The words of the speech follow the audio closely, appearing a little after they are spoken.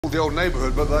The old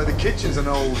neighborhood, but the kitchen's an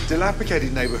old,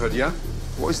 dilapidated neighborhood, yeah?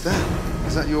 What is that?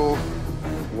 Is that your...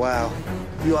 Wow.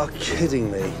 You are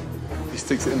kidding me. He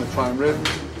sticks it in the prime rib,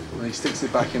 and he sticks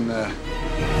it back in there.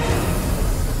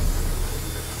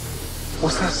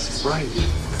 What's that spray?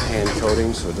 Hand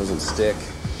coating so it doesn't stick.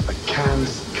 A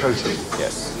canned coating?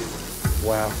 Yes.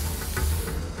 Wow.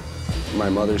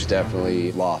 My mother's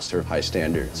definitely lost her high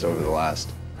standards over the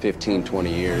last 15,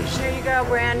 20 years. Here you go,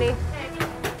 Brandy.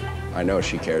 I know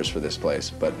she cares for this place,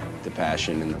 but the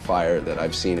passion and the fire that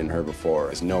I've seen in her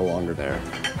before is no longer there.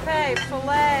 Okay,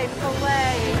 filet,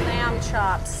 lamb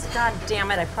chops. God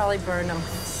damn it, I probably burned them.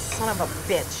 Son of a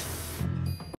bitch.